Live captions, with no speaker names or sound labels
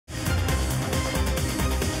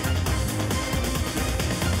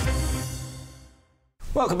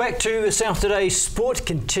Welcome back to South Today's Sport,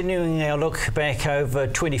 continuing our look back over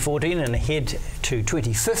 2014 and ahead to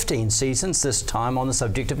 2015 seasons, this time on the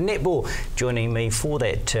subject of netball. Joining me for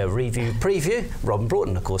that preview, Robin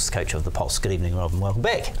Broughton, of course, the coach of the Pulse. Good evening, Robin. Welcome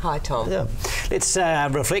back. Hi, Tom. Yeah. Let's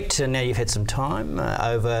reflect, now you've had some time,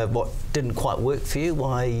 over what didn't quite work for you,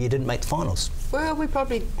 why you didn't make the finals. Well, we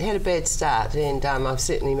probably had a bad start, and I've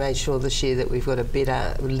certainly made sure this year that we've got a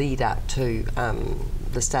better lead up to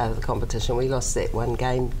the start of the competition. We lost that one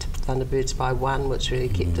game to Thunderbirds by 1, which really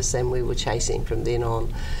kept us in. We were chasing from then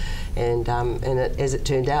on, and as it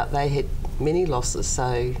turned out, they had many losses,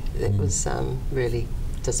 so it was really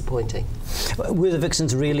disappointing. Were the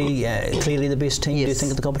Vixens really clearly the best team, yes. do you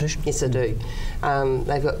think, of the competition? Yes, I do.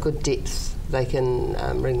 They've got good depth. They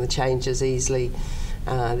can ring the changes easily.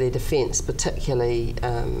 Their defence, particularly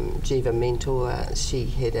Jiva Mentor, she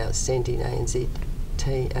had outstanding ANZ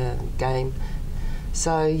game.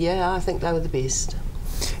 So, yeah, I think they were the best.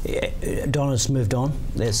 Yeah, Donna's moved on.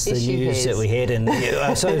 That's the yes, news that we had,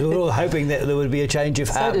 and so we were all hoping that there would be a change of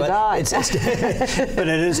heart. So did I. But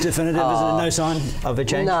it is definitive, isn't it? No sign of a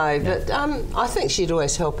change? No, but I think she'd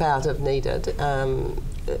always help out if needed,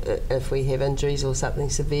 if we have injuries or something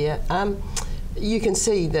severe. You can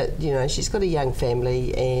see that, you know, she's got a young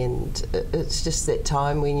family, and it's just that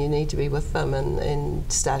time when you need to be with them, and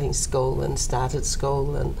starting school and started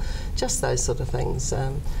school and just those sort of things.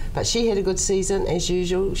 But she had a good season as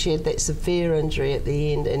usual. She had that severe injury at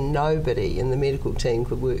the end, and nobody in the medical team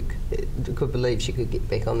could believe she could get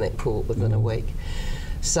back on that court within a week.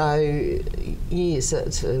 So yes,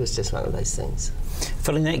 it was just one of those things.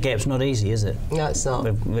 Filling that gap's not easy, is it? No, it's not.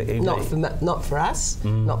 Not for us,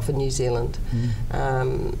 not for New Zealand.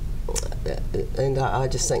 And I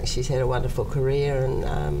just think she's had a wonderful career,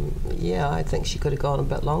 and yeah, I think she could have gone a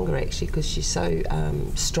bit longer actually, because she's so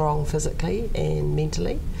strong physically and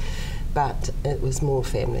mentally. But it was more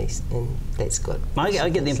families, and that's good. I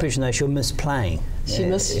get the impression though she'll miss playing.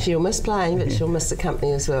 She'll miss playing, but she'll miss the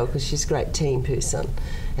company as well, because she's a great team person,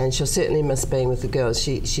 and she'll certainly miss being with the girls.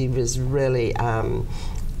 She was really an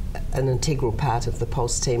integral part of the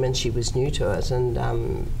Pulse team, and she was new to it, and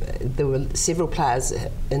there were several players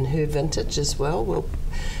in her vintage as well,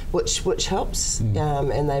 which helps,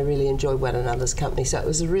 and they really enjoyed one another's company. So it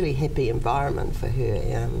was a really happy environment for her,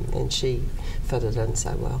 and she fitted in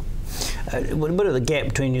so well. What are the gap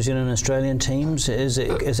between New Zealand and Australian teams? Is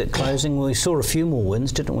it closing? We saw a few more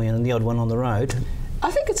wins, didn't we, and the odd one on the road? I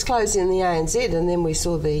think it's closing in the ANZ, and then we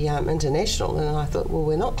saw the international, and I thought, well,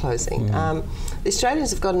 we're not closing. The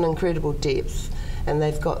Australians have got an incredible depth, and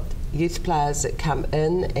they've got youth players that come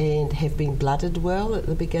in and have been blooded well at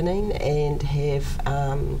the beginning, and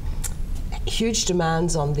have huge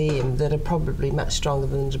demands on them that are probably much stronger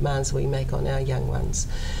than the demands we make on our young ones.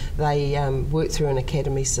 They work through an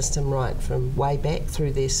academy system right from way back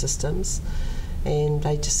through their systems, and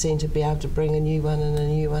they just seem to be able to bring a new one and a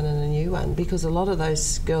new one and a new one, because a lot of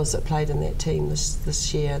those girls that played in that team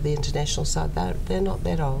this year, the international side, they're not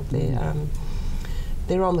that old.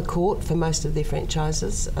 They're on the court for most of their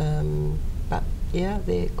franchises, but yeah,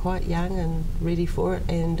 they're quite young and ready for it,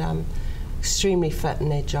 and extremely fit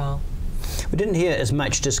and agile. We didn't hear as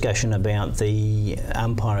much discussion about the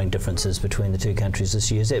umpiring differences between the two countries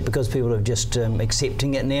this year. Is that because people are just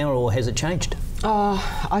accepting it now, or has it changed?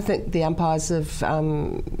 I think the umpires have,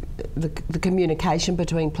 the communication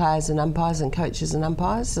between players and umpires and coaches and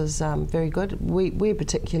umpires is very good. We're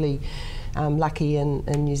particularly lucky in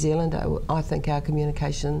New Zealand. I think our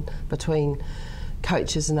communication between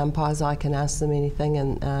coaches and umpires, I can ask them anything,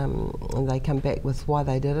 and they come back with why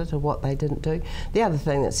they did it or what they didn't do. The other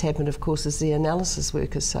thing that's happened, of course, is the analysis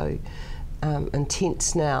work is so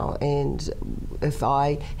intense now, and if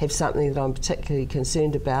I have something that I'm particularly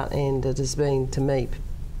concerned about and it has been, to me,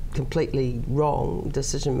 completely wrong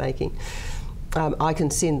decision making, I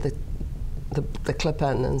can send the clip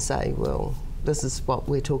in and say, well, this is what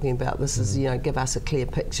we're talking about. This is, you know, give us a clear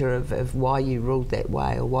picture of why you ruled that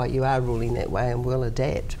way or why you are ruling that way, and we'll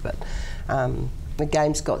adapt. But the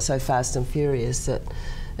game's got so fast and furious that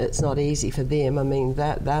it's not easy for them. I mean,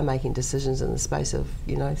 they're making decisions in the space of,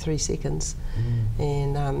 you know, 3 seconds,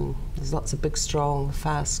 and there's lots of big, strong,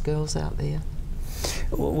 fast girls out there.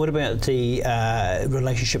 What about the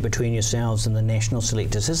relationship between yourselves and the national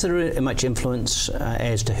selectors? Is there much influence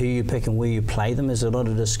as to who you pick and where you play them? Is there a lot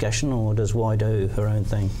of discussion, or does Y do her own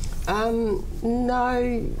thing?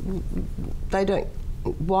 No, they don't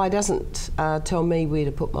Why doesn't tell me where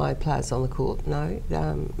to put my players on the court? No,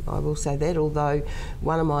 I will say that, although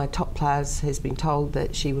one of my top players has been told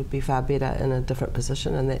that she would be far better in a different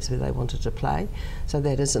position, and that's where they wanted to play. So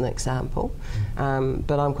that is an example.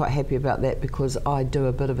 But I'm quite happy about that because I do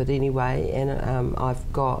a bit of it anyway, and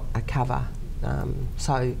I've got a cover.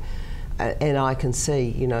 And I can see,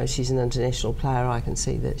 you know, she's an international player. I can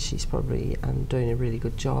see that she's probably doing a really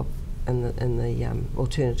good job in the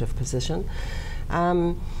alternative position.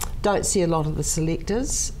 Don't see a lot of the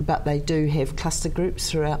selectors, but they do have cluster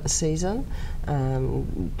groups throughout the season.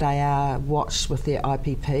 They are watched with their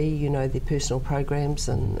IPP, you know, their personal programs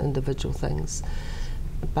and individual things.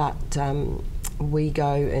 But we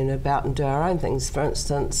go about and do our own things. For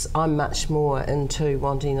instance, I'm much more into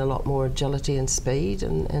wanting a lot more agility and speed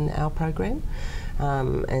in our program.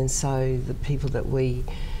 And so the people that we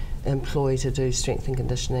employ to do strength and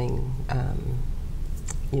conditioning,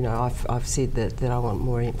 you know, I've said that I want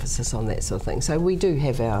more emphasis on that sort of thing. So we do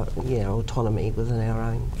have our autonomy within our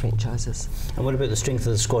own franchises. And what about the strength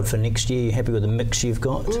of the squad for next year? You happy with the mix you've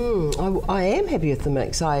got? I am happy with the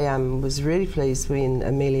mix. I was really pleased when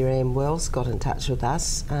Amelia Ann Wells got in touch with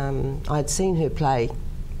us. I'd seen her play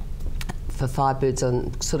for Firebirds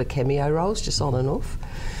on sort of cameo roles, just on and off.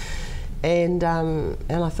 And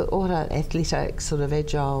I thought, oh, what an athletic, sort of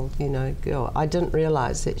agile, you know, girl. I didn't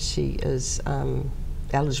realise that she is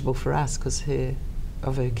eligible for us because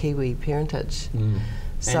of her Kiwi parentage.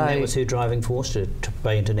 So, and that was her driving force to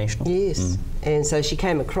play international? Yes, and so she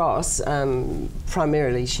came across,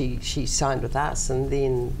 primarily she signed with us, and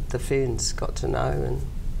then the Ferns got to know,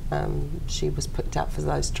 and she was picked up for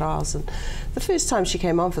those trials. And the first time she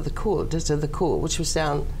came on for the court, which was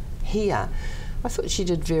down here, I thought she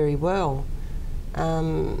did very well.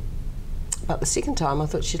 But the second time I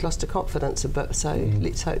thought she'd lost her confidence a bit, so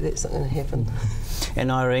let's hope that's not going to happen.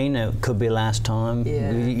 And Irene, it could be last time.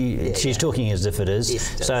 She's talking as if it is.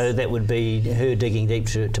 Yes, so that would be her digging deep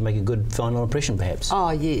to make a good final impression, perhaps. Oh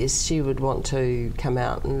yes, she would want to come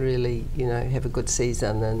out and really, you know, have a good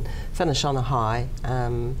season and finish on a high.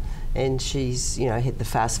 And she's, you know, had the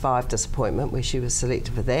Fast 5 disappointment where she was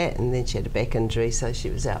selected for that, and then she had a back injury, so she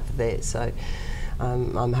was out for that. So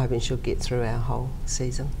I'm hoping she'll get through our whole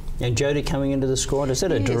season. And Jodie coming into the squad, is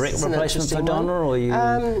that a direct replacement for Donna, or are you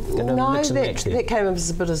going to mix and match there? That came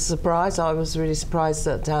as a bit of a surprise. I was really surprised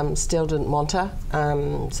that Stell didn't want her,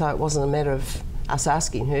 so it wasn't a matter of us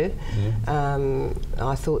asking her.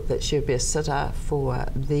 I thought that she would be a sitter for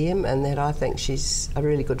them, and that I think she's a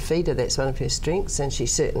really good feeder. That's one of her strengths, and she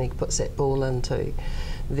certainly puts that ball into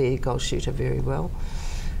their goal shooter very well.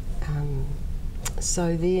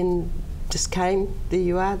 So then just came, there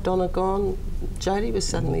you are, Donna gone, Jodie was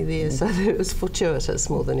suddenly there, so it was fortuitous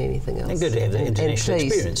more than anything else. And good to have the international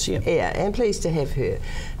experience, Yeah, and pleased to have her.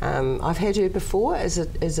 I've had her before as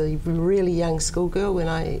a really young schoolgirl when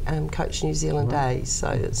I coached New Zealand Days, so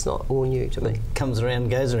it's not all new to me. It comes around,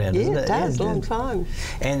 goes around, doesn't it? Yeah, it does, long time.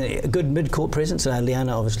 And a good mid-court presence,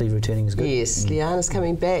 Liana obviously returning is good. Yes, Liana's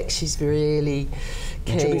coming back, she's really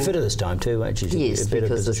keen. And she'll be fitter this time too, won't she? Yes, a better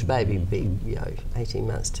because position. this baby will be, you know, 18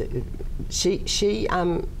 months too. She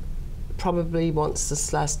probably wants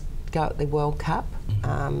this last go at the World Cup,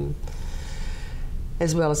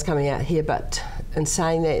 as well as coming out here, but in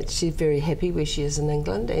saying that, she's very happy where she is in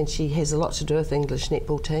England, and she has a lot to do with the English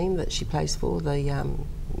netball team that she plays for, the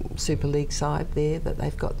Super League side there that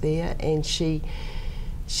they've got there, and she's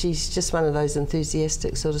just one of those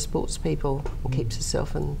enthusiastic sort of sports people, keeps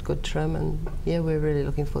herself in good trim, and yeah, we're really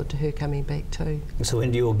looking forward to her coming back too. So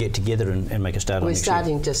when do you all get together and make a start on next year? We're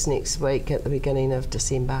starting just next week at the beginning of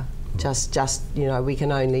December. Just you know, we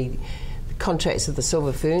can only, the contracts of the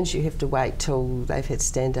Silver Ferns, you have to wait till they've had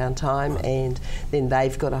stand down time, and then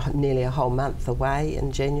they've got nearly a whole month away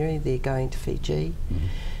in January. They're going to Fiji.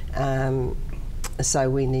 So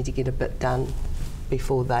we need to get a bit done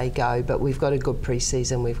before they go, but we've got a good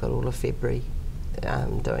pre-season. We've got all of February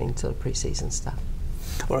doing sort of pre-season stuff.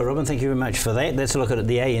 All right, Robin, thank you very much for that. Let's look at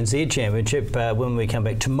the ANZ Championship when we come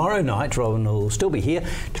back tomorrow night. Robin will still be here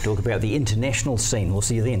to talk about the international scene. We'll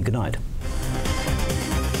see you then. Good night.